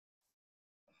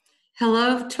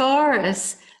Hello,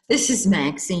 Taurus. This is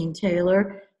Maxine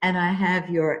Taylor, and I have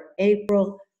your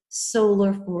April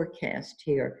solar forecast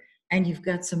here. And you've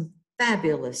got some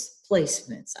fabulous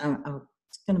placements.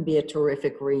 It's going to be a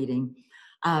terrific reading.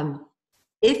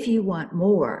 If you want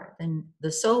more than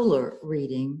the solar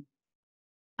reading,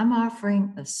 I'm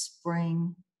offering a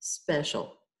spring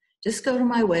special. Just go to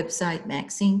my website,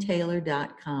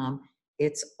 MaxineTaylor.com.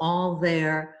 It's all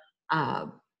there. I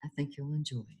think you'll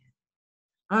enjoy it.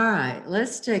 All right,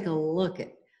 let's take a look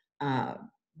at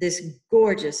this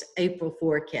gorgeous April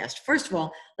forecast. First of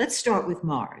all, let's start with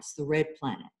Mars, the red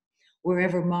planet.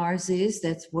 Wherever Mars is,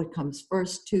 that's what comes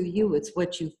first to you. It's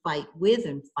what you fight with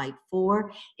and fight for.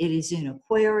 It is in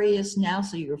Aquarius now,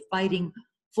 so you're fighting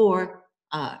for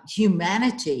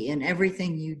humanity in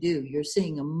everything you do. You're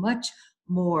seeing a much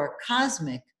more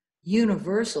cosmic,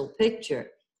 universal picture.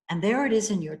 And there it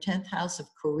is in your 10th house of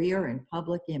career and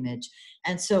public image.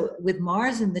 And so with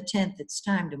Mars in the 10th, it's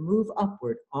time to move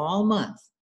upward all month.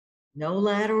 No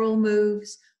lateral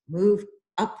moves, move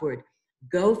upward.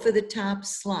 Go for the top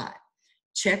slot.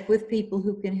 Check with people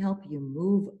who can help you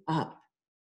move up.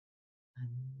 I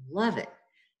love it.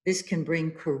 This can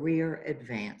bring career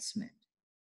advancement.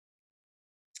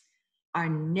 Our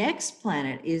next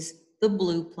planet is the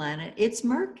blue planet. It's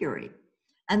Mercury.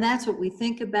 And that's what we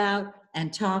think about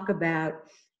and talk about.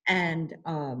 And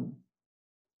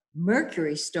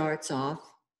Mercury starts off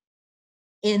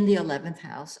in the 11th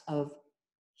house of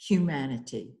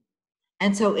humanity.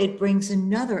 And so it brings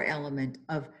another element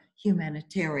of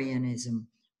humanitarianism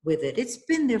with it. It's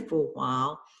been there for a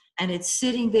while, and it's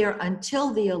sitting there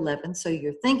until the 11th. So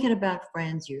you're thinking about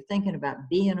friends, you're thinking about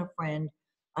being a friend,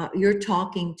 you're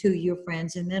talking to your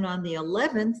friends. And then on the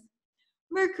 11th,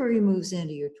 Mercury moves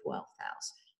into your 12th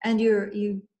house. And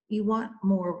you want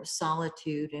more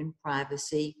solitude and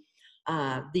privacy.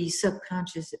 The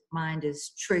subconscious mind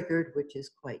is triggered, which is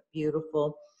quite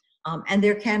beautiful. And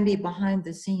there can be behind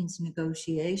the scenes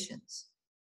negotiations,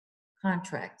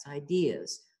 contracts,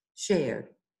 ideas shared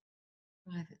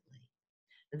privately.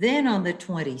 Then on the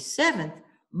 27th,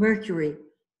 Mercury,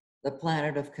 the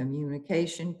planet of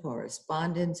communication,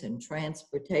 correspondence, and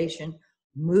transportation,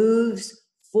 moves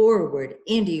forward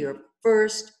into your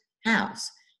first house.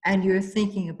 And you're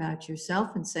thinking about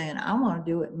yourself and saying, I want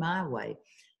to do it my way.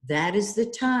 That is the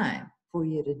time for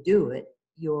you to do it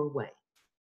your way.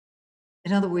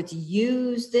 In other words,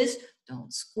 use this,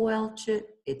 don't squelch it.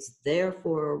 It's there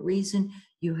for a reason.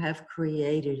 You have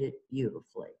created it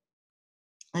beautifully.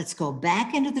 Let's go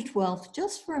back into the 12th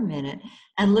just for a minute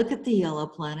and look at the yellow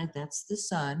planet. That's the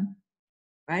sun,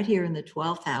 right here in the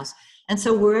 12th house. And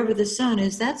so wherever the sun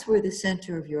is, that's where the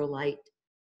center of your life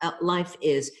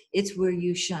is. It's where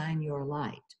you shine your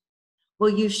light.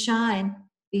 Well, you shine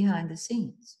behind the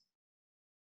scenes.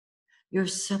 Your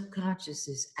subconscious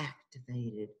is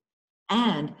activated.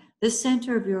 And the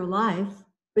center of your life,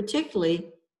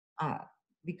 particularly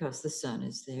because the sun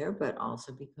is there, but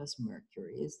also because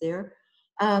Mercury is there,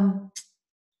 the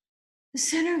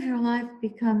center of your life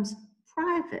becomes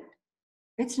private.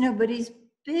 It's nobody's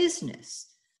business.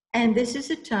 And this is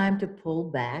a time to pull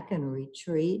back and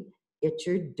retreat, get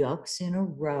your ducks in a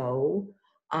row,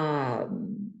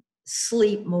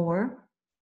 sleep more,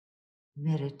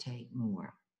 meditate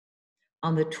more.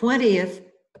 On the 20th,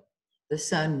 the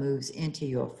sun moves into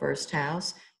your first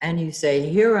house, and you say,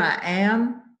 here I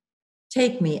am,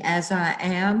 take me as I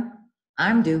am.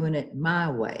 I'm doing it my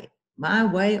way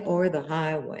or the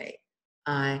highway.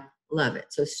 I love it.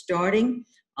 So starting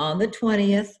on the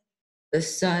 20th, the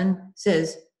sun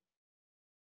says,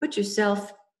 put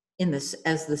yourself in this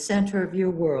as the center of your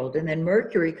world. And then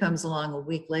Mercury comes along a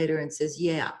week later and says,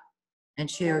 yeah, and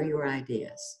share your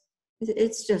ideas.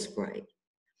 It's just great.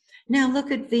 Now look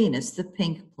at Venus, the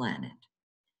pink planet.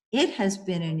 It has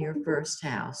been in your first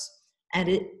house, and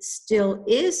it still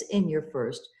is in your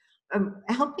first,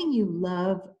 helping you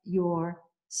love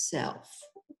yourself.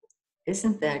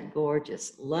 Isn't that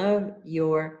gorgeous? Love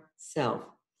yourself.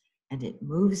 And it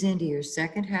moves into your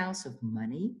second house of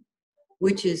money,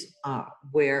 which is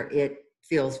where it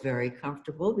feels very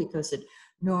comfortable because it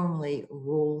normally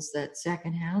rules that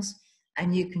second house.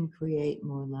 And you can create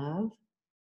more love,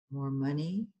 more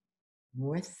money,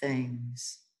 more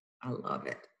things. I love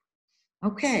it.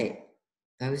 Okay,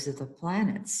 those are the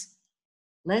planets.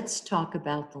 Let's talk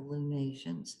about the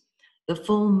lunations. The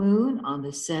full moon on the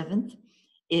 7th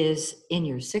is in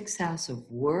your 6th house of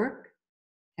work,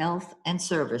 health, and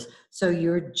service. So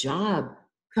your job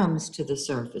comes to the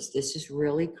surface. This is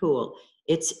really cool.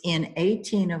 It's in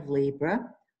 18 of Libra.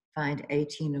 Find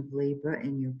 18 of Libra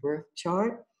in your birth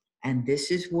chart. And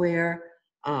this is where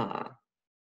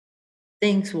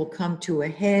things will come to a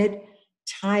head.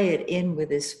 tie it in with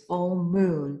this full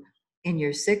moon in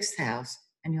your sixth house,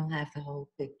 and you'll have the whole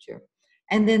picture.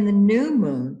 And then the new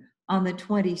moon on the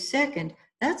 22nd,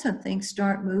 that's when things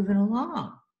start moving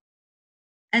along.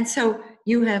 And so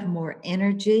you have more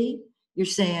energy. You're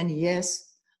saying,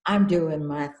 yes, I'm doing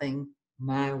my thing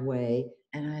my way.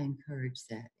 And I encourage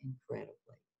that incredibly.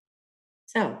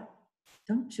 So,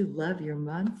 don't you love your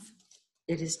month?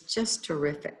 It is just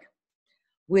terrific.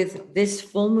 With this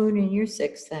full moon in your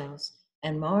sixth house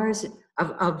and Mars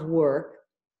of work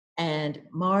and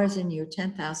Mars in your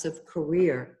 10th house of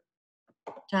career,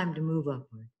 time to move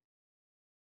upward.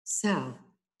 So,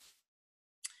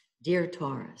 dear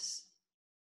Taurus,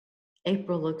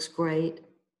 April looks great.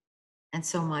 And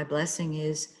so my blessing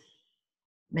is,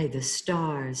 may the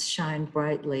stars shine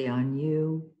brightly on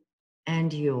you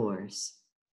and yours.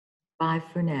 Bye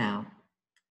for now.